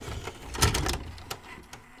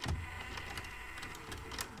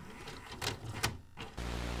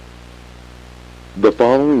The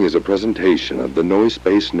following is a presentation of the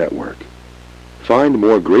Noisespace Network. Find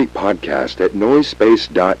more great podcasts at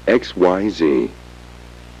noisespace.xyz.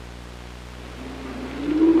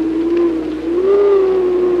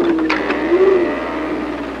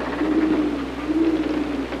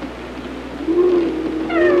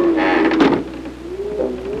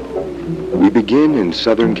 We begin in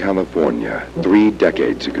Southern California 3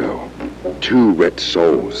 decades ago. 2 rich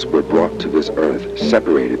souls were brought to this earth,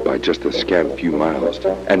 separated by just a scant few miles,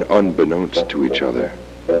 and unbeknownst to each other.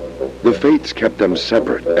 The fates kept them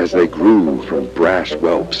separate as they grew from brash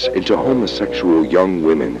whelps into homosexual young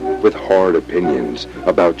women with hard opinions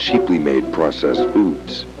about cheaply made processed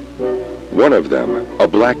foods. One of them, a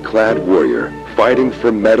black-clad warrior, fighting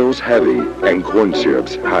for metals heavy and corn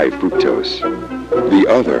syrups high fructose. The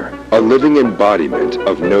other, a living embodiment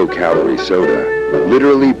of no-calorie soda,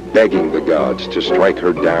 literally begging the gods to strike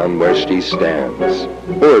her down where she stands,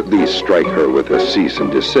 or at least strike her with a cease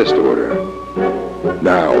and desist order.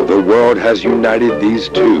 Now, the world has united these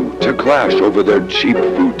two to clash over their cheap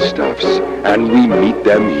foodstuffs, and we meet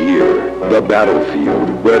them here, the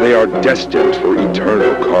battlefield, where they are destined for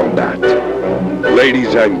eternal combat.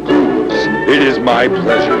 Ladies and ghouls, it is my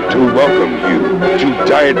pleasure to welcome you to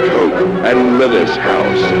Diet Coke and Lilith's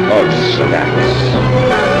House of Snacks.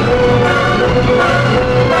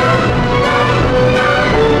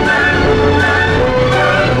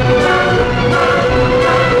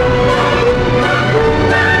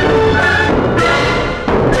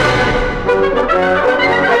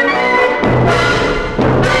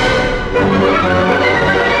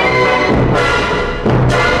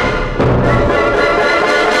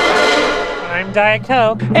 I'm Diet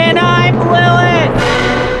Coke. And I'm Lilith!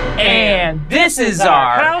 And this is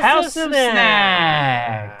our House of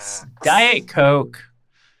Snacks. Diet Coke.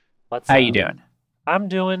 How you doing? I'm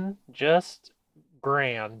doing just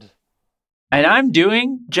grand. And I'm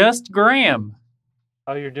doing just Graham.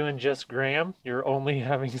 Oh, you're doing just Graham? You're only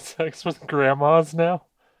having sex with grandmas now?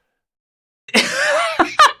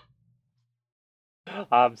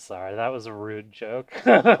 I'm sorry, that was a rude joke.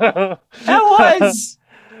 It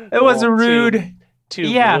was a rude. Too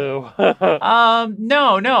yeah. blue.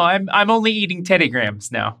 No. I'm only eating Teddy Grahams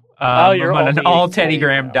now. You're I'm on an all Teddy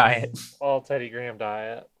Graham diet. All Teddy Graham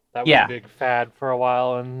diet. That was a big fad for a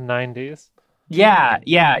while in the 90s. Yeah.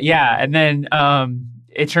 And then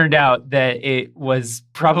it turned out that it was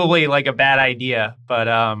probably like a bad idea, but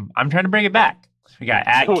I'm trying to bring it back. We got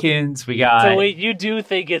Atkins, we got... So wait, you do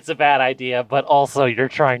think it's a bad idea, but also you're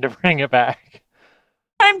trying to bring it back.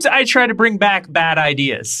 I try to bring back bad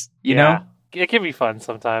ideas, you know? It can be fun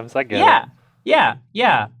sometimes, I get it. Yeah.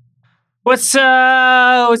 What's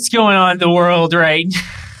going on in the world, right?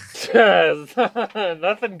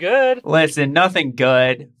 Nothing good. Listen, nothing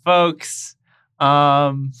good. Folks,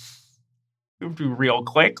 real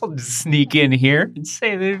quick, I'll just sneak in here and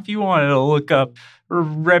say that if you wanted to look up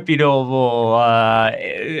reputable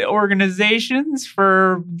organizations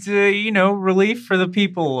for, relief for the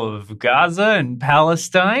people of Gaza and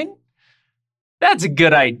Palestine, that's a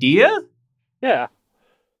good idea. Yeah.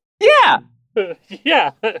 Yeah.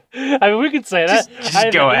 Yeah. I mean, we could say that.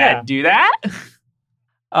 Just go ahead and do that.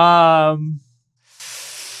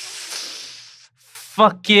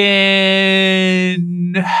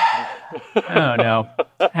 Fucking... I don't know.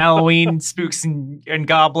 Halloween, spooks, and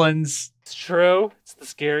goblins. It's true. It's the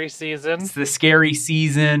scary season. It's the scary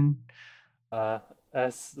season.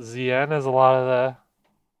 SZN, as a lot of the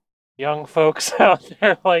young folks out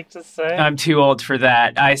there like to say. I'm too old for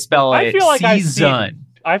that. I spell it season.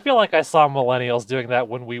 I feel like I saw millennials doing that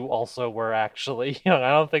when we also were actually young. I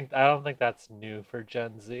don't think that's new for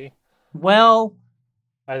Gen Z. Well,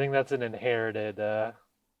 I think that's an inherited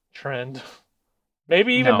trend.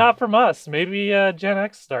 Maybe even not from us. Maybe Gen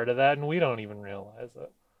X started that and we don't even realize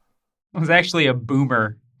it. It was actually a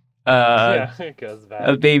boomer. It goes back.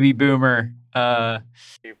 A baby boomer.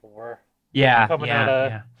 People were coming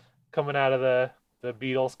out of the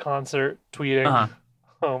Beatles concert tweeting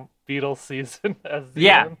Beatles season as the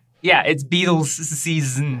end. Yeah, it's Beatles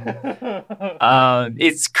season.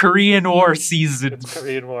 It's Korean War season.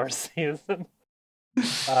 Because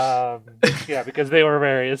they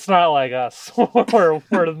were it's not like us. we're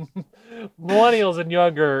millennials and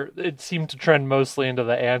younger, it seemed to trend mostly into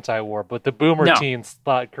the anti-war, but the boomer teens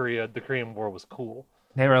thought the Korean War was cool.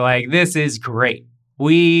 They were like, this is great.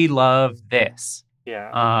 We love this.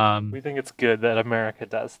 Yeah. We think it's good that America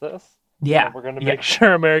does this. Yeah. And we're going to make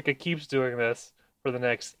sure America keeps doing this for the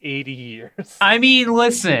next 80 years. I mean,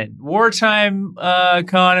 listen, wartime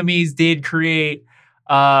economies did create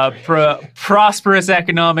prosperous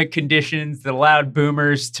economic conditions that allowed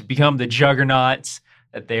boomers to become the juggernauts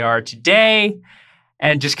that they are today.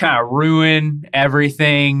 and just kind of ruin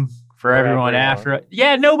everything for everyone after.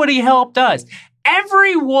 Yeah, nobody helped us.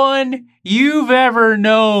 Everyone you've ever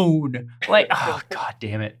known. Like, oh, God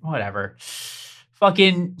damn it. Whatever.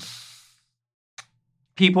 Fucking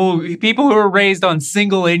people who are raised on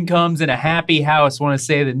single incomes in a happy house want to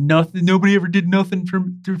say that nobody ever did nothing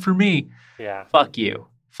for me. Yeah. Fuck you.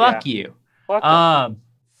 Fuck you. Fuck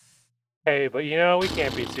Hey, but we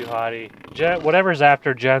can't be too haughty. Whatever's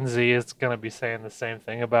after Gen Z is going to be saying the same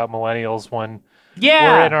thing about millennials when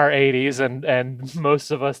we're in our 80s, and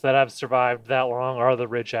most of us that have survived that long are the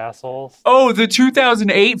rich assholes. Oh, the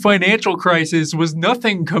 2008 financial crisis was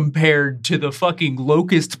nothing compared to the fucking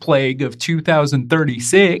locust plague of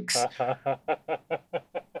 2036.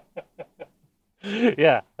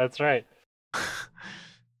 Yeah, that's right.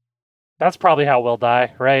 That's probably how we'll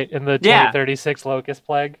die, right? In the 2036 locust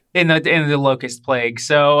plague. In the locust plague.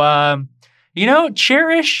 So,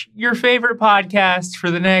 cherish your favorite podcast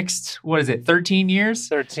for the next, 13 years?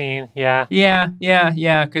 13, yeah.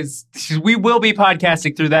 Yeah, because we will be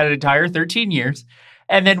podcasting through that entire 13 years,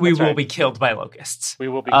 and then we will be killed by locusts. We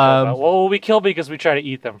will be killed we'll be killed because we try to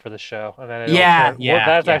eat them for the show. And then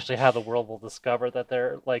that's actually how the world will discover that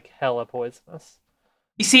they're, like, hella poisonous.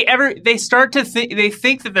 You see, they start to they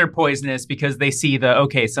think that they're poisonous because they see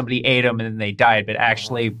somebody ate them and then they died. But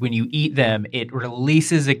actually, when you eat them, it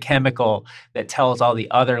releases a chemical that tells all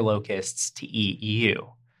the other locusts to eat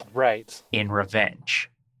you. Right. In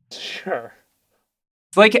revenge. Sure.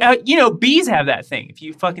 It's like, bees have that thing. If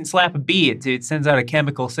you fucking slap a bee, it sends out a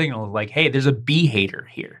chemical signal like, hey, there's a bee hater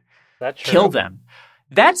here. That's true. Kill them.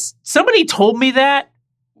 Somebody told me that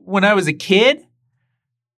when I was a kid.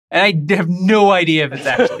 And I have no idea if it's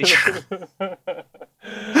actually true.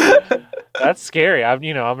 That's scary. I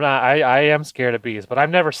am scared of bees, but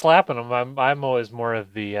I'm never slapping them. I'm always more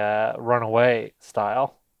of the runaway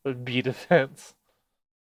style, the bee defense.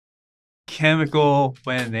 Chemical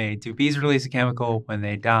bees release a chemical when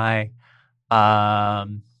they die. Do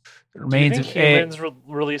you think humans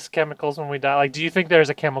release chemicals when we die? Like, do you think there's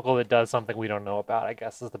a chemical that does something we don't know about? I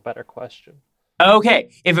guess is the better question.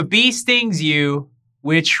 Okay, if a bee stings you,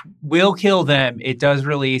 which will kill them, it does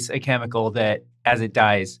release a chemical that, as it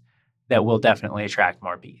dies, that will definitely attract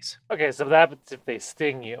more bees. Okay, so that's if they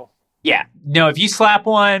sting you. Yeah. No, if you slap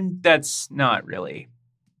one, that's not really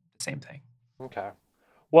the same thing. Okay.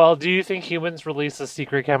 Well, do you think humans release a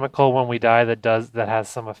secret chemical when we die that has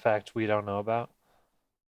some effect we don't know about?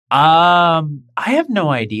 I have no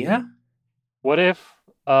idea. What if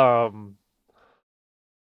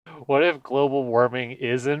global warming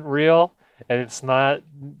isn't real? And it's not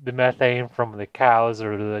the methane from the cows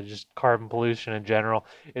or the just carbon pollution in general.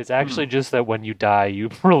 It's actually just that when you die, you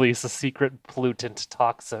release a secret pollutant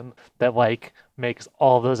toxin that makes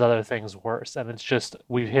all those other things worse. And it's just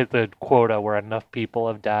we've hit the quota where enough people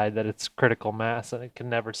have died that it's critical mass and it can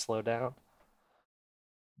never slow down.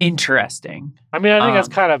 Interesting. I mean, I think that's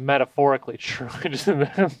kind of metaphorically true just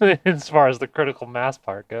as far as the critical mass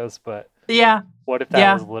part goes. But what if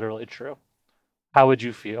that was literally true? How would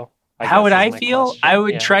you feel? How would I feel? Question. I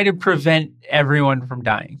would try to prevent everyone from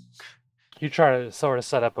dying. You try to sort of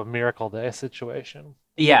set up a Miracle Day situation.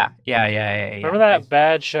 Yeah. Remember that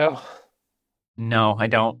bad show? No, I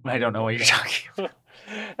don't. I don't know what you're talking about.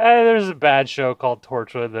 There's a bad show called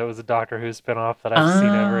Torchwood that was a Doctor Who spinoff that I've seen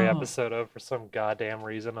every episode of for some goddamn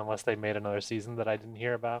reason, unless they made another season that I didn't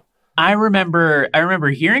hear about. I remember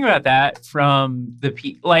hearing about that from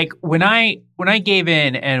when I gave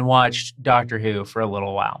in and watched Doctor Who for a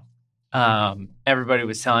little while. Everybody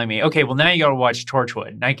was telling me, okay, well now you got to watch Torchwood.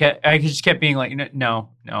 And I just kept being like, no,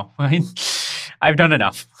 I've done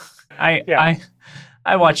enough. I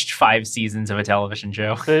watched 5 seasons of a television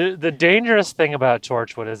show. The dangerous thing about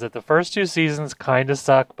Torchwood is that the first 2 seasons kind of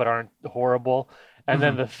suck, but aren't horrible. And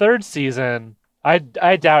then the 3rd season, I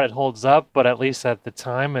doubt it holds up, but at least at the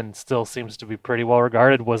time, and still seems to be pretty well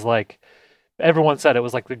regarded, was everyone said it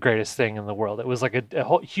was the greatest thing in the world. It was a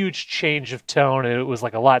whole huge change of tone, and it was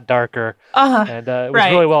a lot darker, and it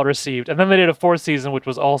was really well received. And then they did a 4th season, which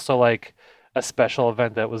was also a special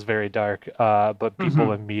event that was very dark, but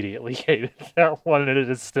people immediately hated that one, and it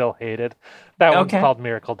is still hated. That one's called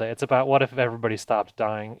Miracle Day. It's about what if everybody stopped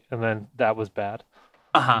dying, and then that was bad.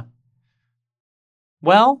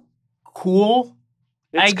 Well, cool.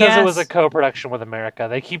 It's because it was a co-production with America.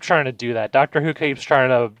 They keep trying to do that. Doctor Who keeps trying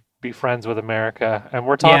to be friends with America, and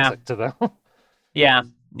we're toxic to them. Yeah.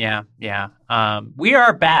 We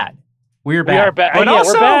are bad. We're bad. We are bad. But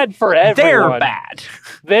also, we're bad for everyone. They're bad.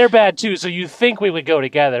 They're bad too. So you think we would go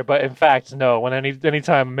together, but in fact, no. When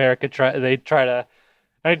anytime America try to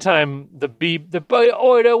Anytime we're at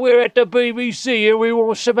the BBC and we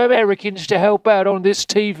want some Americans to help out on this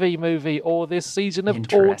TV movie or this season of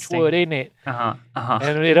Torchwood, innit?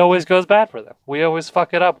 And it always goes bad for them. We always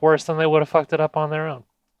fuck it up worse than they would have fucked it up on their own.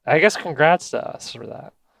 I guess congrats to us for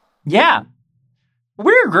that. Yeah.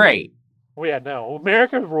 We're great. Well, yeah, no.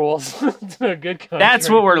 America rules. It's a good country. That's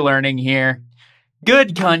what we're learning here.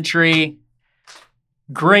 Good country.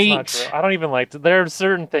 Great. I don't even like to. There are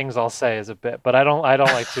certain things I'll say as a bit, but I don't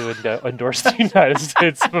like to endorse the United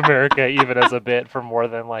States of America even as a bit for more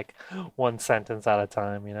than like one sentence at a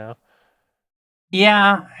time. You know?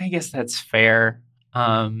 Yeah, I guess that's fair.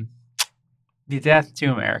 The death to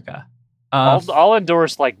America. I'll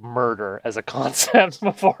endorse like murder as a concept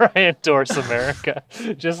before I endorse America.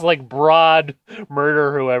 Just like broad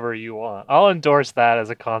murder whoever you want. I'll endorse that as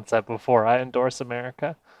a concept before I endorse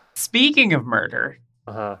America. Speaking of murder.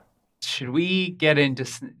 Should we get into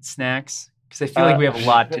snacks? Because I feel like we have a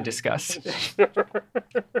lot to discuss. We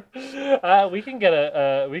can get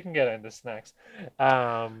into snacks.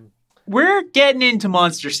 We're getting into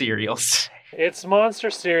monster cereals. It's monster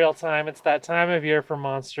cereal time. It's that time of year for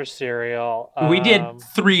monster cereal. We did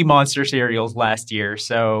 3 monster cereals last year,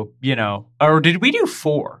 so or did we do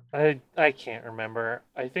 4? I can't remember.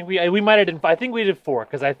 I think we might have done. I think we did 4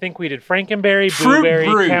 because I think we did Frankenberry,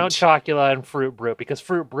 Blueberry, Count Chocula, and Fruit Brute because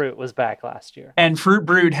Fruit Brute was back last year. And Fruit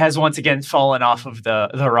Brute has once again fallen off of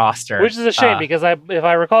the roster, which is a shame because if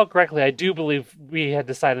I recall correctly, I do believe we had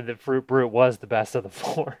decided that Fruit Brute was the best of the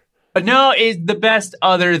 4. No, is the best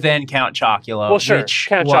other than Count Chocula. Well, sure.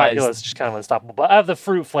 Count Chocula is just kind of unstoppable. But of the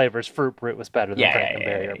fruit flavors, Fruit Brute was better than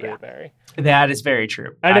Frankenberry or Blueberry. That is very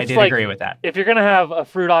true. And I did agree with that. If you're going to have a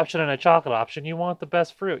fruit option and a chocolate option, you want the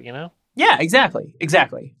best fruit, you know? Yeah, exactly.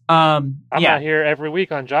 I'm out here every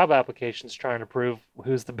week on job applications trying to prove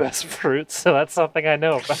who's the best fruit, so that's something I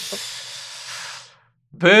know about.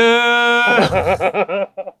 Boo!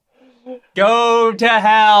 Go to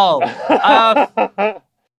hell!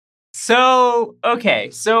 So I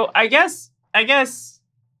guess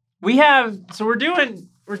we have. So we're doing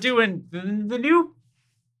the new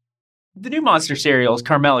monster cereals,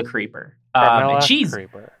 Carmella Creeper. And she's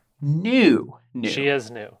Creeper. New. She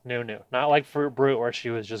is new. Not like Fruit Brute where she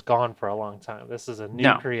was just gone for a long time. This is a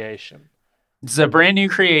new creation. It's a brand new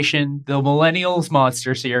creation, the Millennials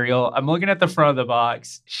monster cereal. I'm looking at the front of the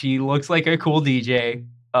box. She looks like a cool DJ.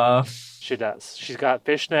 She does. She's got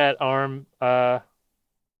fishnet arm.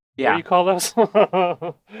 Yeah. What do you call those?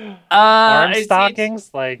 Arm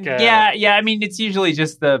stockings? Yeah. I mean, it's usually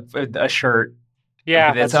just a shirt.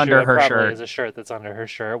 Yeah, that's under her shirt. Is a shirt that's under her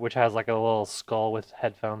shirt, which has like a little skull with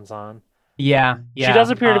headphones on. Yeah. She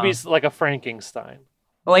does appear to be like a Frankenstein.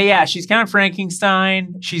 Well, yeah, she's kind of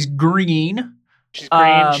Frankenstein. She's green. She's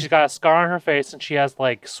green. She's got a scar on her face, and she has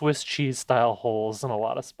like Swiss cheese style holes in a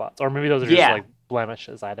lot of spots, or maybe those are just like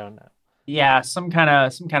blemishes. I don't know. Yeah, some kind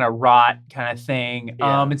of rot kind of thing.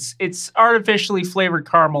 Yeah. It's artificially flavored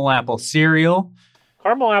caramel apple cereal.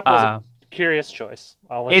 Caramel apple is a curious choice.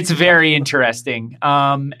 It's very interesting.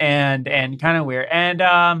 And kind of weird. And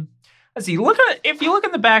let's see. If you look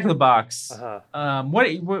in the back of the box. What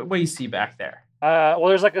do you see back there? Well,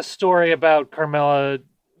 there's like a story about Carmella.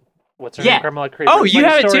 What's her name? Carmella Creeper. Oh, you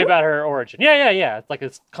have a story it too? about her origin. Yeah. It's like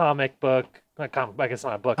this comic book. Not comic. I guess it's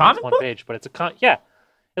not a book. It's one page, but it's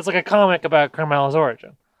It's like a comic about Carmella's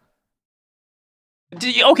origin.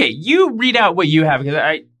 Okay, you read out what you have because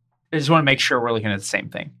I just want to make sure we're looking at the same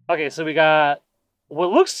thing. Okay, so we got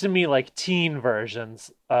what looks to me like teen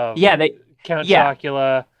versions of Count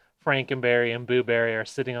Chocula, Frankenberry, and Blueberry are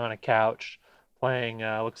sitting on a couch playing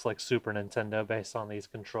looks like Super Nintendo based on these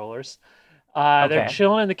controllers. They're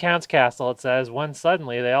chilling in the Count's castle, it says, when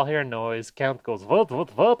suddenly they all hear a noise. Count goes, what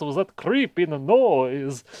was that creepy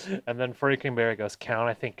noise? And then Frankenberry goes, Count,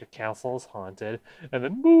 I think your castle is haunted. And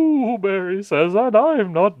then Blueberry says, and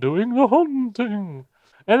I'm not doing the hunting.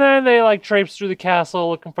 And then they like traipse through the castle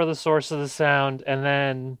looking for the source of the sound. And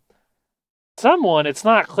then someone, it's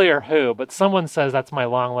not clear who, but someone says that's my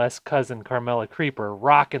long-lost cousin Carmella Creeper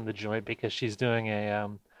rocking the joint because she's doing a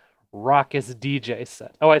raucous DJ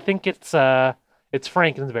set. Oh, I think it's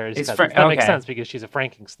Frankenberry's cousin. That makes sense because she's a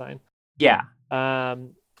Frankenstein. Yeah.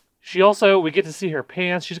 She also, we get to see her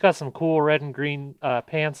pants. She's got some cool red and green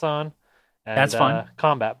pants on. And, that's fun.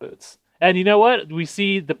 Combat boots. And you know what? We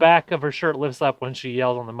see the back of her shirt lifts up when she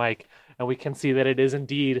yells on the mic, and we can see that it is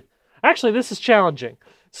indeed... Actually, this is challenging.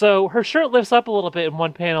 So her shirt lifts up a little bit in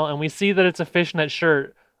one panel, and we see that it's a fishnet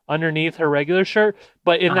shirt underneath her regular shirt,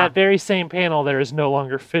 but in that very same panel, there is no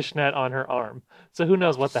longer fishnet on her arm. So who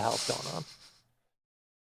knows what the hell's going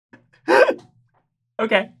on?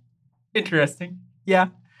 Okay. Interesting. Yeah.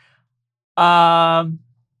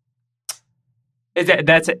 That's it.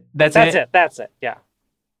 That's it. That's it. Yeah.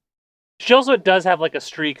 She also does have like a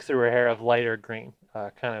streak through her hair of lighter green,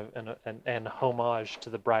 kind of an homage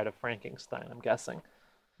to the Bride of Frankenstein, I'm guessing.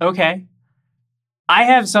 Okay. I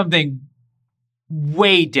have something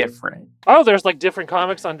way different. Oh, there's like different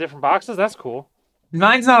comics on different boxes? That's cool.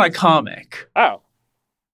 Mine's not a comic. Oh.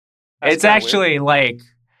 It's actually like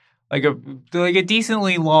a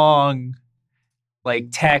decently long like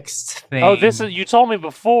text thing. Oh, you told me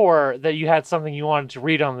before that you had something you wanted to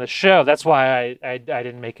read on the show. That's why I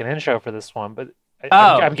didn't make an intro for this one, but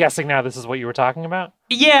I'm guessing now this is what you were talking about.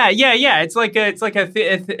 Yeah. It's like a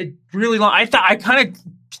really long. I kind of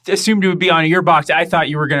assumed it would be on your box. I thought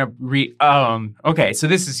you were gonna read. Okay, so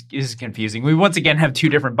this is confusing. We once again have two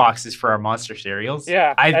different boxes for our monster cereals.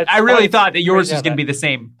 Yeah, I really thought that yours was gonna be the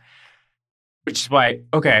same, which is why.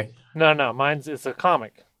 Okay. No, it's a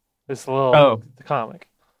comic. This little the comic.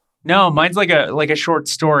 No, mine's like a short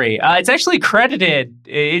story. It's actually credited,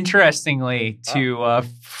 interestingly, to a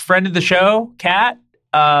friend of the show, Kat,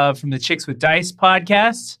 from the Chicks with Dice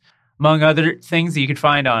podcast, among other things that you can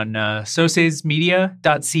find on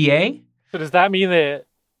sosesmedia.ca. So does that mean that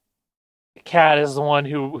Kat is the one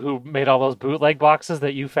who made all those bootleg boxes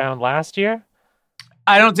that you found last year?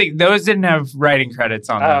 I don't think those didn't have writing credits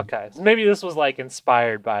on them. Okay, so maybe this was like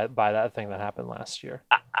inspired by that thing that happened last year.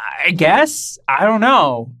 I guess. I don't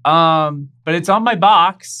know. But it's on my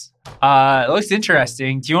box. It looks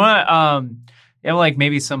interesting. Do you want to you have like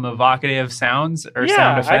maybe some evocative sounds or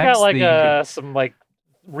sound effects? I got like some like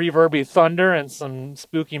reverby thunder and some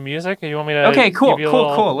spooky music. You want me to? Okay, cool.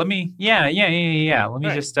 Let me. Yeah. Let me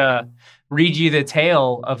just read you the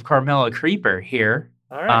tale of Carmela Creeper here.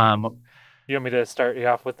 All right. You want me to start you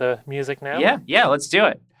off with the music now? Yeah, let's do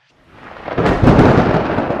it.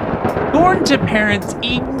 Born to parents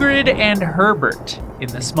Ingrid and Herbert in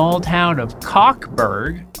the small town of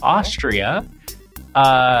Kochberg, Austria,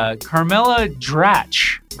 Carmela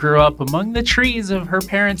Dratch grew up among the trees of her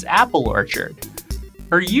parents' apple orchard.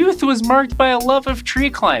 Her youth was marked by a love of tree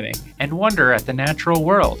climbing and wonder at the natural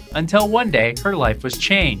world, until one day her life was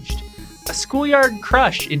changed. A schoolyard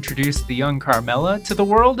crush introduced the young Carmela to the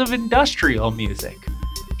world of industrial music.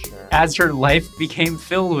 As her life became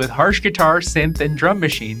filled with harsh guitar, synth, and drum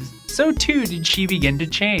machines, so too did she begin to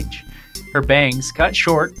change. Her bangs, cut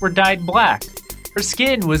short, were dyed black. Her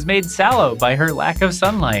skin was made sallow by her lack of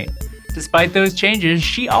sunlight. Despite those changes,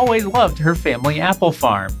 she always loved her family apple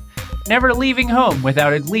farm, never leaving home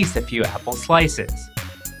without at least a few apple slices.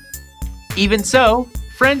 Even so,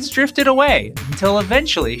 friends drifted away until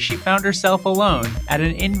eventually she found herself alone at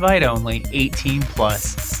an invite-only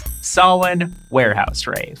 18-plus Samhain warehouse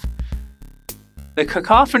rave. The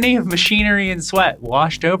cacophony of machinery and sweat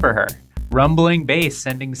washed over her, rumbling bass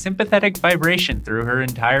sending sympathetic vibration through her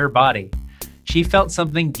entire body. She felt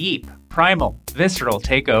something deep, primal, visceral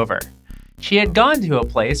take over. She had gone to a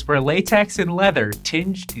place where latex and leather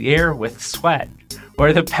tinged the air with sweat,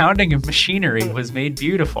 where the pounding of machinery was made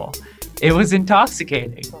beautiful. It was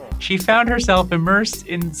intoxicating. She found herself immersed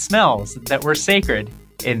in smells that were sacred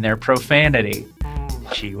in their profanity.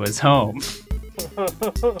 She was home.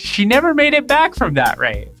 She never made it back from that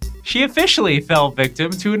rave. She officially fell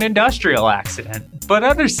victim to an industrial accident, but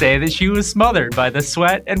others say that she was smothered by the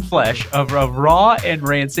sweat and flesh of a raw and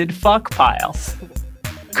rancid fuck pile.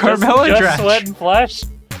 Carmela Dratch. Just sweat and flesh?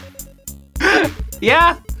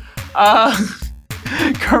 Yeah.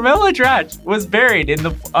 Carmela Dratch was buried in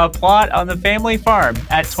a plot on the family farm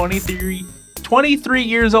at 23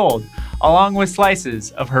 years old, along with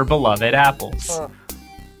slices of her beloved apples.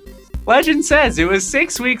 Legend says it was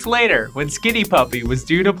 6 weeks later, when Skinny Puppy was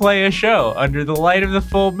due to play a show under the light of the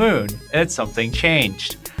full moon, that something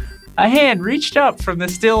changed. A hand reached up from the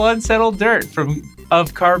still unsettled dirt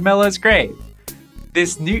of Carmela's grave.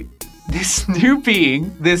 This new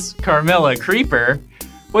being, this Carmela Creeper,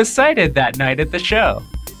 was sighted that night at the show.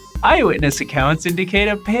 Eyewitness accounts indicate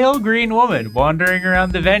a pale green woman wandering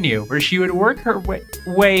around the venue, where she would work her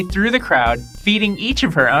way through the crowd, feeding each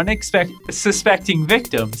of her suspecting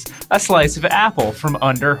victims a slice of apple from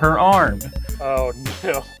under her arm. Oh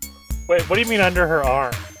no. Wait, what do you mean under her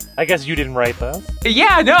arm? I guess you didn't write those?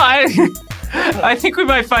 Yeah, no, I think we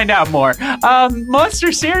might find out more.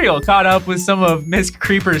 Monster Cereal caught up with some of Miss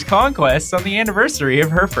Creeper's conquests on the anniversary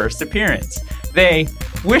of her first appearance. They,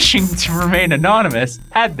 wishing to remain anonymous,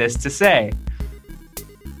 had this to say.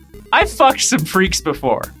 I fucked some freaks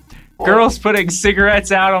before. Girls putting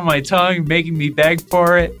cigarettes out on my tongue, making me beg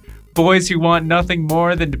for it. Boys who want nothing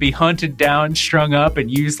more than to be hunted down, strung up, and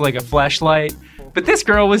used like a fleshlight. But this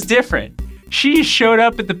girl was different. She just showed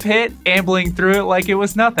up at the pit, ambling through it like it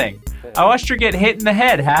was nothing. I watched her get hit in the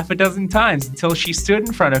head half a dozen times until she stood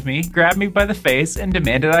in front of me, grabbed me by the face, and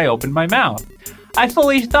demanded I open my mouth. I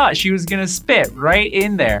fully thought she was going to spit right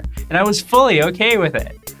in there, and I was fully okay with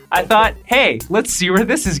it. I thought, hey, let's see where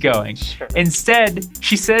this is going. Sure. Instead,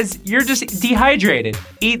 she says, you're just dehydrated.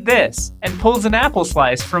 Eat this, and pulls an apple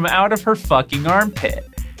slice from out of her fucking armpit.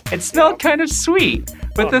 It smelled kind of sweet,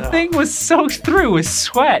 but the thing was soaked through with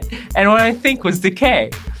sweat and what I think was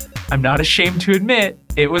decay. I'm not ashamed to admit,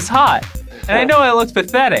 it was hot. And I know I looked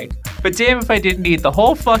pathetic, but damn if I didn't eat the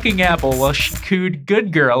whole fucking apple while she cooed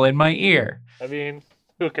good girl in my ear. I mean,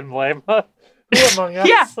 who can blame her? Who among us?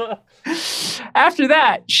 Yeah. After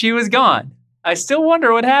that, she was gone. I still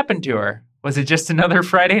wonder what happened to her. Was it just another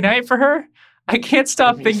Friday night for her? I can't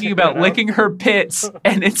stop thinking about licking her pits,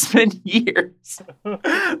 and it's been years. We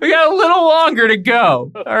got a little longer to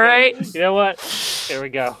go, all right? You know what? Here we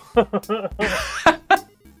go.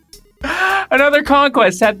 Another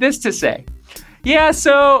conquest had this to say. Yeah,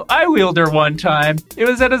 so I wheeled her one time. It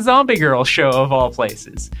was at a Zombie Girl show of all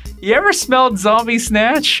places. You ever smelled zombie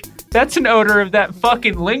snatch? That's an odor of that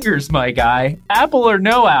fucking lingers, my guy. Apple or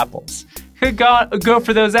no apples. Could go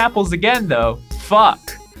for those apples again, though. Fuck.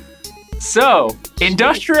 So,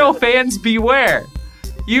 industrial fans beware.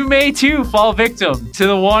 You may too fall victim to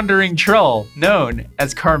the wandering troll known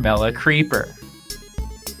as Carmella Creeper.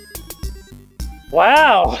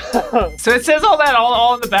 Wow. So it says all that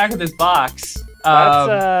all in the back of this box.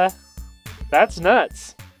 That's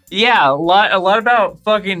nuts. Yeah, a lot about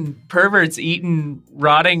fucking perverts eating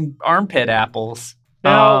rotting armpit apples.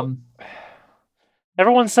 Now,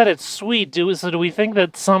 everyone said it's sweet. Do we think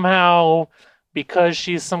that somehow, because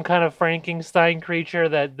she's some kind of Frankenstein creature,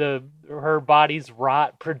 that her body's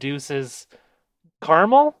rot produces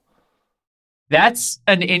caramel? That's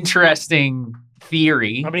an interesting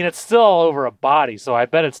theory. I mean, it's still all over a body, so I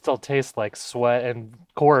bet it still tastes like sweat and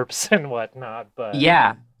corpse and whatnot. But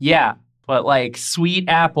yeah. But like sweet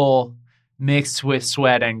apple mixed with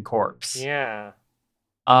sweat and corpse. Yeah.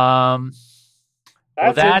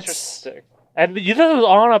 That's interesting. And you thought it was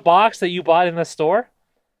on a box that you bought in the store?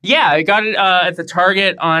 Yeah, I got it at the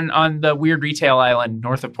Target on the weird retail island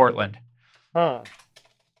north of Portland. Huh.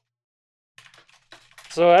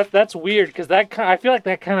 So that's weird, because I feel like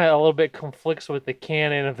that kind of a little bit conflicts with the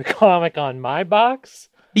canon of the comic on my box.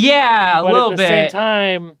 Yeah, but a little at bit. the same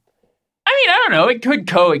time, I mean, I don't know. It could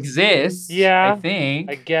coexist. Yeah, I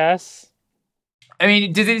think. I guess. I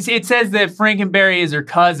mean, it says that Frankenberry is her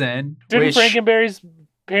cousin. Didn't Frankenberry's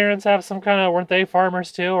parents have some kind of, weren't they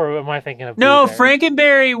farmers too, or am I thinking of? No, Blueberry?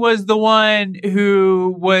 Frankenberry was the one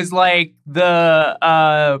who was like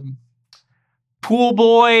the pool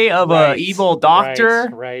boy of a evil doctor,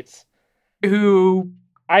 right? Who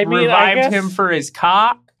revived him for his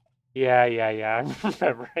cock. Yeah. I'm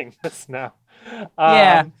remembering this now.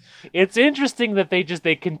 Yeah, it's interesting that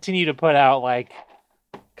they continue to put out like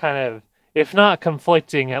kind of, if not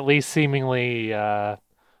conflicting, at least seemingly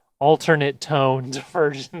alternate toned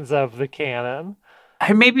versions of the canon.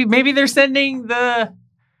 Maybe they're sending the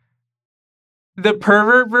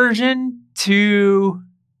pervert version to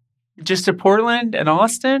Portland and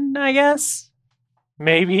Austin, I guess.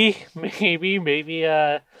 Maybe.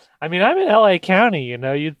 I mean, I'm in LA County, you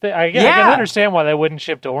know. I can understand why they wouldn't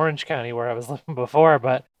ship to Orange County, where I was living before,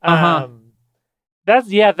 but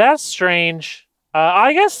that's strange.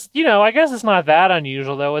 I guess it's not that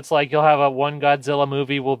unusual, though. It's like you'll have one Godzilla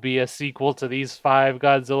movie will be a sequel to these 5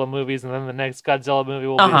 Godzilla movies, and then the next Godzilla movie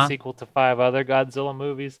will be a sequel to 5 other Godzilla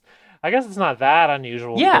movies. I guess it's not that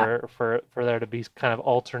unusual for there to be kind of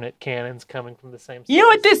alternate canons coming from the same source. You know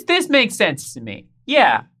what? This makes sense to me.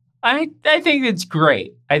 Yeah. I think it's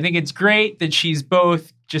great. I think it's great that she's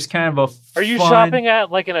both just kind of a Are you shopping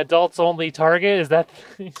at like an adults-only Target? Is that...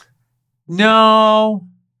 No,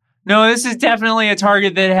 this is definitely a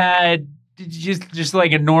Target that had just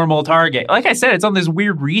like a normal Target. Like I said, it's on this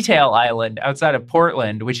weird retail island outside of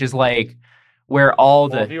Portland, which is like where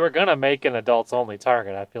if you were gonna make an adults-only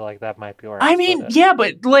Target, I feel like that might be where. I mean, yeah,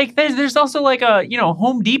 but like there's also like a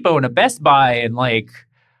Home Depot and a Best Buy and like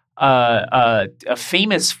a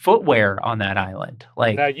famous footwear on that island.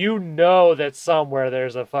 Like now you know that somewhere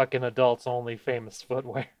there's a fucking adults-only famous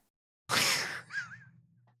footwear.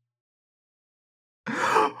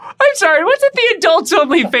 I'm sorry, what's at the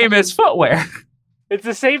adults-only famous footwear? It's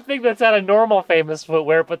the same thing that's at a normal famous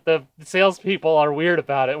footwear, but the salespeople are weird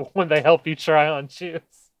about it when they help you try on shoes.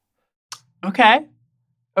 Okay.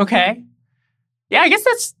 Yeah, I guess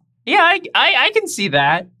that's... Yeah, I can see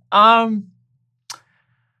that.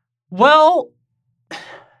 Well,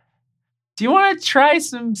 Do you want to try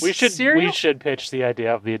some cereal? We should pitch the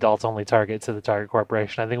idea of the adults-only Target to the Target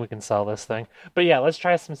Corporation. I think we can sell this thing. But yeah, let's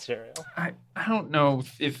try some cereal. I don't know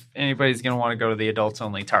if anybody's going to want to go to the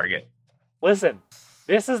adults-only Target. Listen,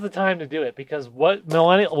 this is the time to do it because what do a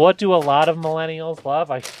lot of millennials love?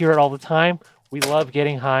 I hear it all the time. We love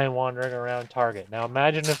getting high and wandering around Target. Now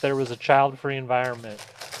imagine if there was a child-free environment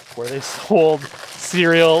where they sold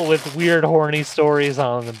cereal with weird, horny stories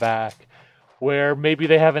on the back, where maybe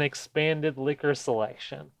they have an expanded liquor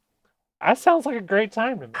selection. That sounds like a great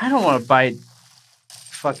time to me. I don't want to buy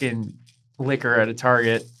fucking liquor at a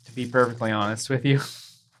Target, to be perfectly honest with you.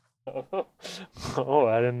 Oh,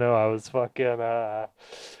 I didn't know I was fucking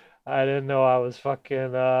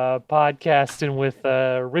podcasting with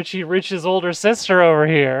Richie Rich's older sister over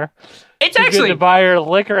here. It's actually to buy her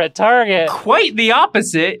liquor at Target. Quite the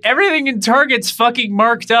opposite. Everything in Target's fucking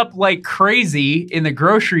marked up like crazy in the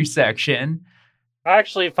grocery section. I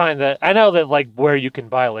actually find that I know that like where you can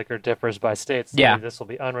buy liquor differs by states. Yeah, this will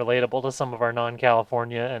be unrelatable to some of our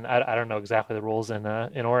non-California, and I don't know exactly the rules in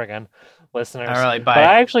Oregon listeners. I really buy but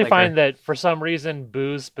I actually liquor. find that for some reason,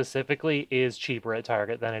 booze specifically is cheaper at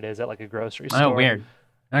Target than it is at like a grocery store. Oh, weird.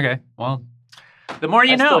 Okay, well, the more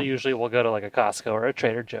you know. Still usually will go to like a Costco or a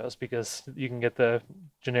Trader Joe's because you can get the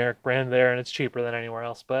generic brand there and it's cheaper than anywhere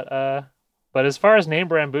else. But as far as name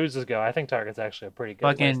brand boozes go, I think Target's actually a pretty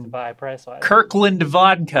good place to buy price-wise. Kirkland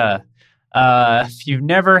vodka. If you've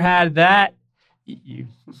never had that, you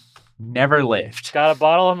never lived. Got a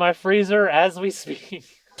bottle in my freezer as we speak.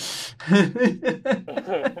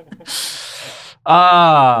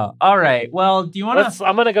 All right. Well, do you want to?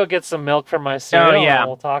 I'm gonna go get some milk from my cereal. Oh, yeah. And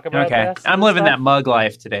we'll talk about okay. this. I'm living that mug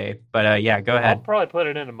life today, but yeah, go ahead. I'll probably put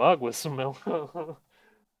it in a mug with some milk.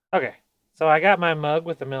 Okay. So I got my mug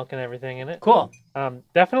with the milk and everything in it. Cool.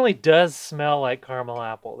 Definitely does smell like caramel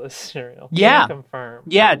apple, this cereal. Yeah. Confirm.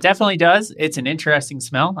 Yeah, it definitely does. It's an interesting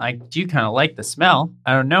smell. I do kind of like the smell.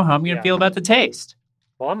 I don't know how I'm going to feel about the taste.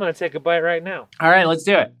 Well, I'm going to take a bite right now. All right, let's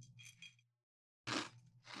do it.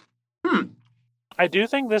 I do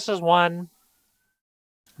think this is one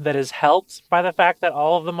that is helped by the fact that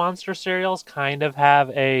all of the Monster cereals kind of have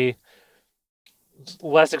a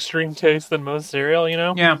less extreme taste than most cereal, you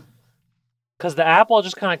know? Yeah. Because the apple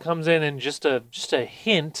just kind of comes in just a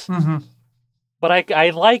hint, mm-hmm. but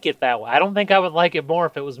I like it that way. I don't think I would like it more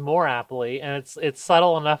if it was more apple-y, and it's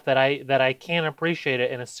subtle enough that I can appreciate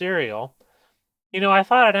it in a cereal. You know, I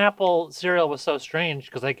thought an apple cereal was so strange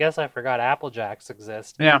because I guess I forgot Apple Jacks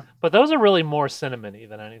exist. Yeah, but those are really more cinnamony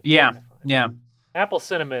than anything. Yeah. Apple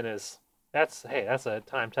cinnamon that's a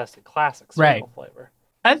time-tested classic cereal flavor.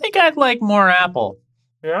 I think I'd like more apple.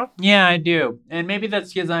 Yeah? Yeah, I do. And maybe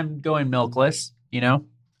that's because I'm going milkless, you know?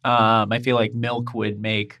 I feel like milk would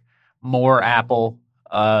make more apple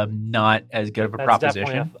not as good of a proposition.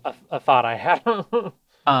 That's definitely a thought I had.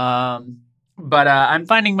 But I'm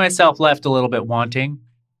finding myself left a little bit wanting.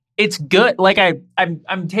 It's good. Like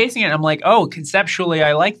I'm tasting it and I'm like, oh, conceptually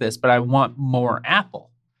I like this, but I want more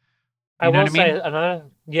apple. I will say another.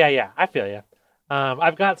 Yeah, I feel you.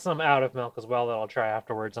 I've got some out of milk as well that I'll try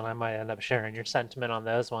afterwards, and I might end up sharing your sentiment on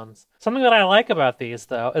those ones. Something that I like about these,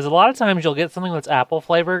 though, is a lot of times you'll get something that's apple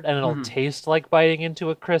flavored, and it'll taste like biting into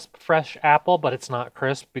a crisp, fresh apple, but it's not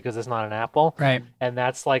crisp because it's not an apple. Right. And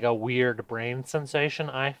that's like a weird brain sensation,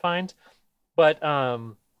 I find. But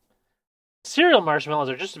cereal marshmallows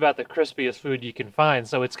are just about the crispiest food you can find,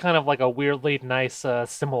 so it's kind of like a weirdly nice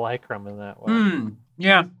simulacrum in that way.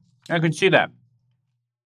 Yeah, I can see that.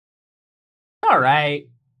 All right.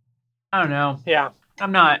 I don't know. Yeah.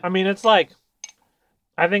 I'm not. I mean, it's like,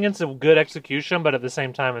 I think it's a good execution, but at the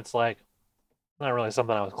same time, it's like, not really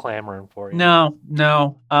something I was clamoring for. No. You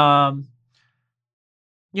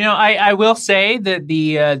know, I will say that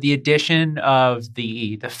the addition of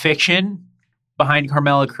the fiction behind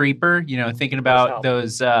Carmela Creeper, you know, thinking about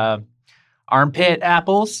those armpit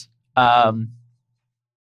apples,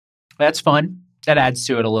 that's fun. That adds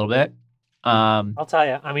to it a little bit. I'll tell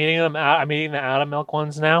you, I'm eating the out of milk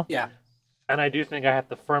ones now. Yeah. And I do think I have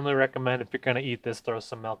to firmly recommend if you're going to eat this, throw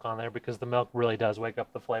some milk on there because the milk really does wake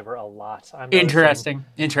up the flavor a lot. Interesting.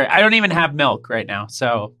 I don't even have milk right now,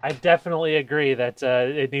 so I definitely agree that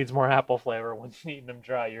it needs more apple flavor when eating them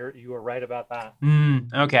dry. You were right about that.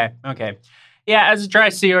 Okay. Yeah, as a dry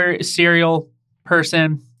cereal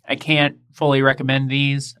person, I can't fully recommend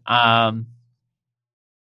these. I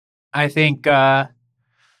think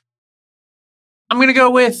I'm going to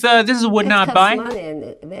go with this is a would not buy. Money,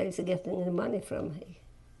 and where is he getting the money from?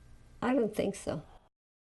 I don't think so.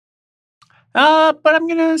 But I'm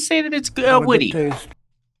going to say that it's witty.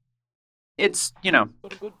 it's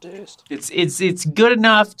What a good taste. it's good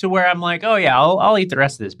enough to where I'm like, oh yeah, I'll eat the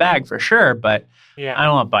rest of this bag for sure, but Yeah. I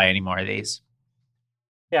don't want to buy any more of these.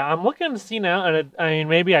 Yeah, I'm looking to see now, and I mean,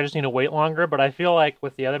 maybe I just need to wait longer, but I feel like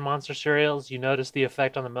with the other Monster cereals, you notice the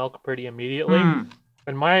effect on the milk pretty immediately.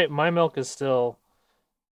 And my milk is still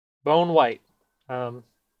bone white.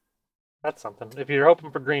 That's something. If you're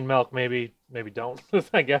hoping for green milk, maybe don't.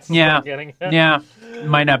 I guess. Is what I'm getting at. Yeah,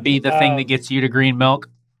 might not be the thing that gets you to green milk.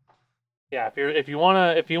 Yeah, if you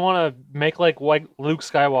wanna make like white Luke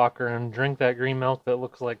Skywalker and drink that green milk that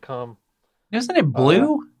looks like cum. Isn't it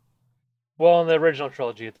blue? Well, in the original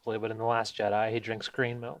trilogy, it's blue, but in the Last Jedi, he drinks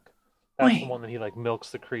green milk. That's Wait. the one that he like milks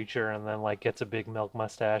the creature and then like gets a big milk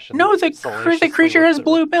mustache. And No, the creature has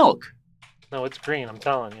blue milk. No, it's green. I'm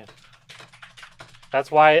telling you. That's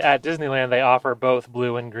why at Disneyland they offer both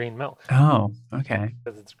blue and green milk Oh, okay.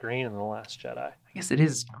 because it's green in the Last Jedi. I guess it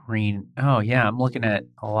is green. Oh yeah, I'm looking at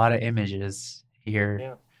a lot of images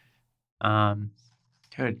here. Yeah.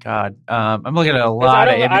 Good God. I'm looking at a lot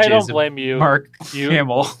of images. I don't blame you. Mark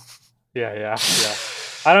Hamill. Yeah.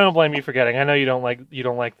 I don't blame you for getting. I know you don't like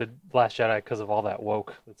the Last Jedi because of all that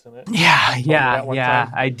woke that's in it.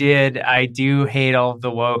 Yeah. I do hate all of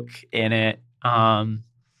the woke in it. And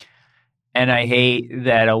I hate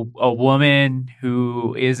that a woman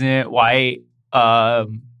who isn't white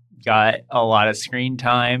got a lot of screen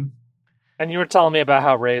time. And you were telling me about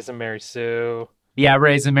how Rey's and Mary Sue. Yeah,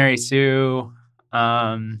 Rey's and Mary Sue.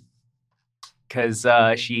 Because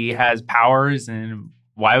she has powers, and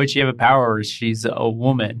why would she have a power? She's a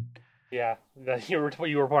woman. Yeah, you were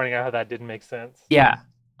pointing out how that didn't make sense. Yeah.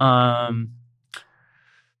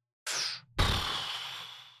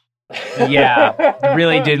 Yeah,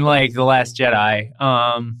 really didn't like The Last Jedi.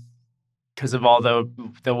 Because of all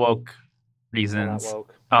the woke reasons. Not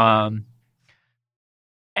woke.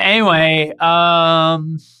 Anyway,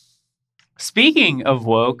 speaking of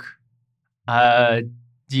woke,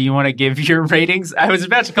 do you want to give your ratings? I was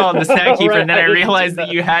about to call it the Snack Keeper, and then I realized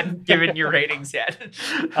that you hadn't given your ratings yet.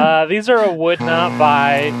 These are a would not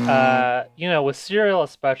buy. With cereal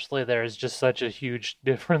especially, there is just such a huge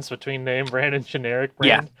difference between name brand and generic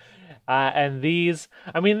brand. Yeah. And these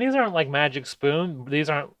aren't like Magic Spoon. These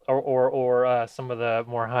aren't, or some of the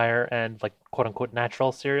more higher end, like quote unquote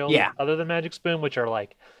natural cereals. Yeah. Other than Magic Spoon, which are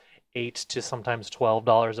like $8 to sometimes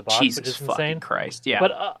 $12 a box, Jesus which is fucking insane. Christ, yeah.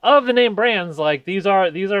 But of the name brands, like these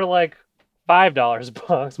are like $5 a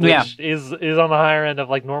box, which is on the higher end of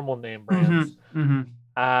like normal name brands.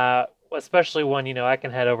 Especially when I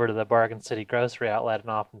can head over to the Bargain City grocery outlet and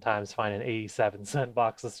oftentimes find an 87-cent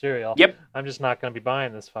box of cereal. Yep. I'm just not going to be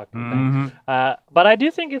buying this fucking thing. But I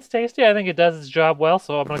do think it's tasty. I think it does its job well,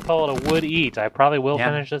 so I'm going to call it a would eat. I probably will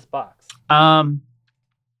finish this box.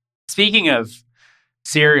 Speaking of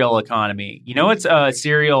cereal economy, it's a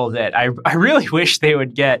cereal that I really wish they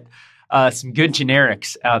would get some good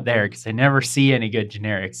generics out there, because I never see any good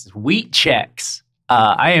generics. Wheat Chex.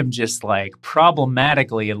 I am just like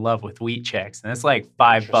problematically in love with Wheat Chex, and it's like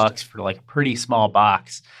 $5 for like a pretty small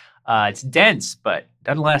box. It's dense, but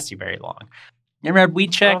doesn't last you very long. You ever had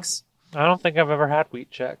Wheat Chex? I don't think I've ever had Wheat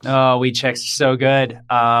Chex. Oh, Wheat Chex are so good.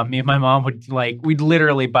 Me and my mom we'd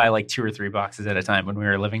literally buy like 2 or 3 boxes at a time when we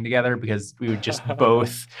were living together, because we would just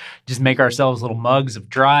both just make ourselves little mugs of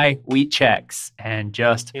dry Wheat Chex and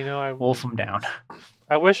just wolf them down.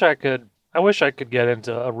 I wish I could get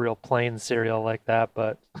into a real plain cereal like that,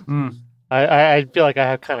 but I feel like I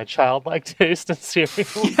have kind of childlike taste in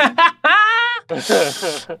cereal.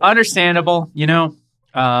 Understandable,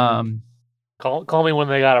 Call me when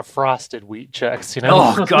they got a frosted Wheat Chex,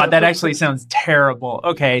 Oh, God, that actually sounds terrible.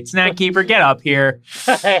 Okay, Snack Keeper, get up here.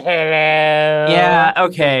 Hello. Yeah,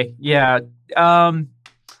 okay, yeah.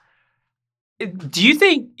 Do you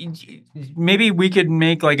think maybe we could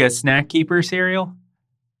make like a Snack Keeper cereal?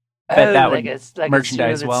 Bet that would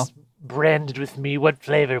merchandise well. Branded with me. What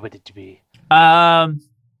flavor would it be? I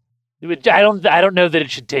don't know that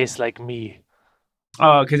it should taste like me.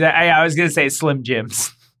 Oh, because I was gonna say Slim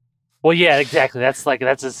Jims. Well, yeah, exactly.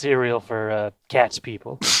 That's a cereal for cats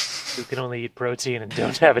people who can only eat protein and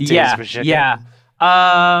don't have a taste for sugar. Yeah.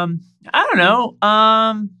 I don't know.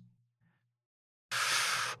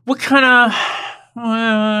 What kind of?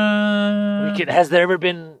 Has there ever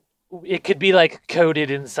been? It could be like coated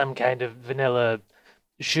in some kind of vanilla,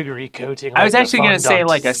 sugary coating. I was actually going to say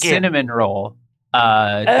like a cinnamon roll.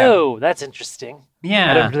 That's interesting.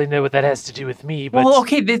 Yeah. I don't really know what that has to do with me, but well,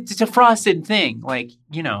 okay, it's a frosted thing. Like,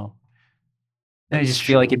 I just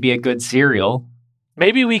feel like it'd be a good cereal.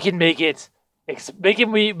 Maybe we can make it.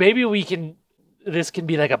 Maybe we can. This can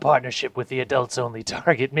be like a partnership with the adults only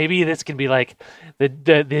Target. Maybe this can be like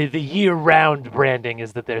the year round branding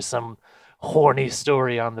is that there's some horny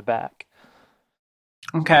story on the back.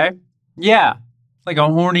 Okay. Yeah. Like a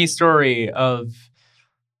horny story of...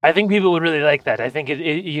 I think people would really like that. I think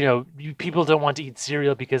people don't want to eat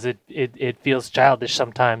cereal because it feels childish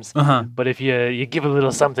sometimes. Uh-huh. But if you give a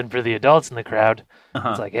little something for the adults in the crowd, Uh-huh.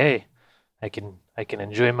 it's like, hey, I can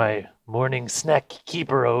enjoy my morning snack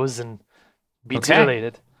keeperos and be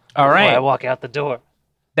titillated. All before right. I walk out the door.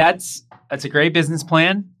 That's a great business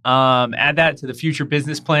plan. Add that to the future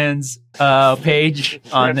business plans page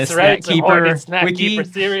on the That's right, Snack the horny Keeper Snack wiki. Keeper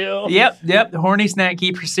cereal. Yep. The horny Snack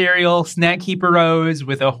Keeper cereal, Snack Keeper Rose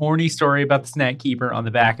with a horny story about the Snack Keeper on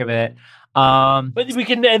the back of it. But we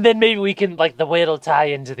can, and then maybe we can, like, the way it'll tie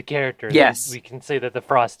into the character. Yes. We can say that the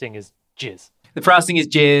frosting is jizz. The frosting is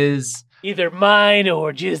jizz. Either mine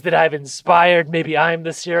or jizz that I've inspired. Maybe I'm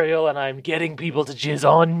the cereal and I'm getting people to jizz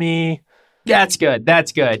on me. That's good.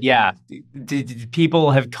 That's good. Yeah. People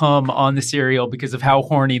have come on the cereal because of how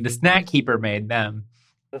horny the Snack Keeper made them.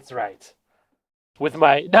 That's right. With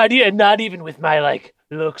my, not even with my, like,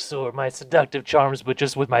 looks or my seductive charms, but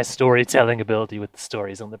just with my storytelling ability with the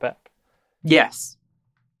stories on the back. Yes.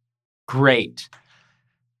 Great.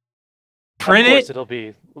 Print Of course, it. it'll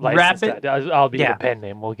be wrap licensed. it. I'll be Yeah. the pen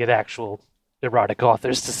name. We'll get actual erotic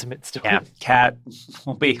authors to submit stories. Yeah, Kat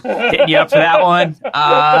will be hitting you up for that one.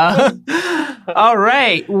 All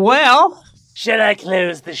right. Well, Should I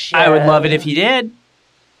close the show? I would love it if you did.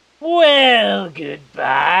 Well,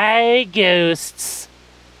 goodbye, ghosts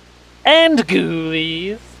and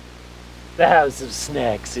ghoulies. The House of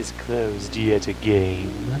Snacks is closed yet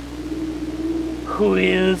again.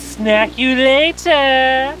 We'll snack you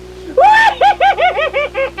later.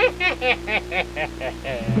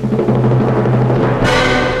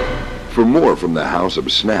 For more from the House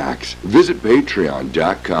of Snacks, visit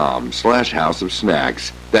patreon.com/House of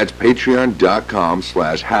Snacks. That's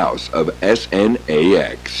patreon.com/House of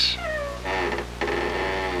SNAX.